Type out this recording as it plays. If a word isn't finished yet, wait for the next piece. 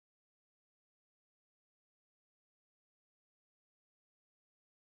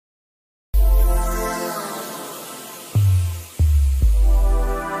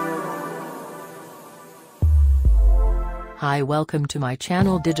Hi, welcome to my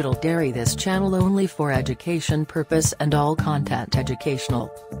channel Digital Diary. This channel only for education purpose and all content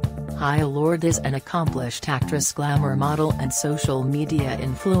educational. Hi Lord is an accomplished actress, glamour model and social media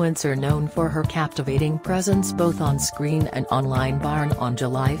influencer known for her captivating presence both on screen and online. Born on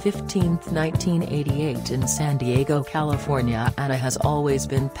July 15, 1988 in San Diego, California, Anna has always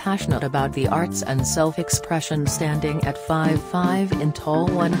been passionate about the arts and self-expression. Standing at 5'5" in tall,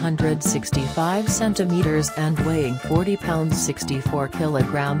 165 centimeters and weighing 40 pounds 64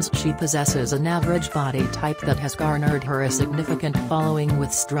 kilograms, she possesses an average body type that has garnered her a significant following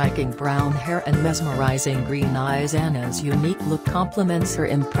with striking brown hair and mesmerizing green eyes. Anna's unique look complements her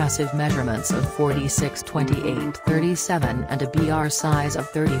impressive measurements of 46, 28, 37 and a BR size of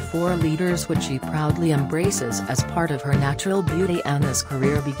 34 liters, which she proudly embraces as part of her natural beauty. Anna's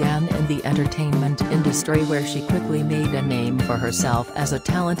career began in the entertainment industry, where she quickly made a name for herself as a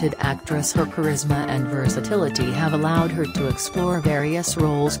talented actress. Her charisma and versatility have allowed her to explore various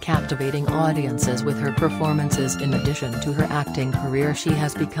roles, captivating audiences with her performances. In addition to her acting career, she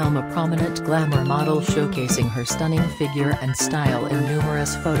has become a prominent glamour model, showcasing her stunning figure and style in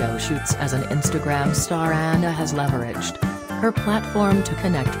numerous photo shoots. As an Instagram star, Anna has leveraged her platform to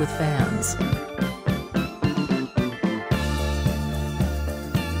connect with fans.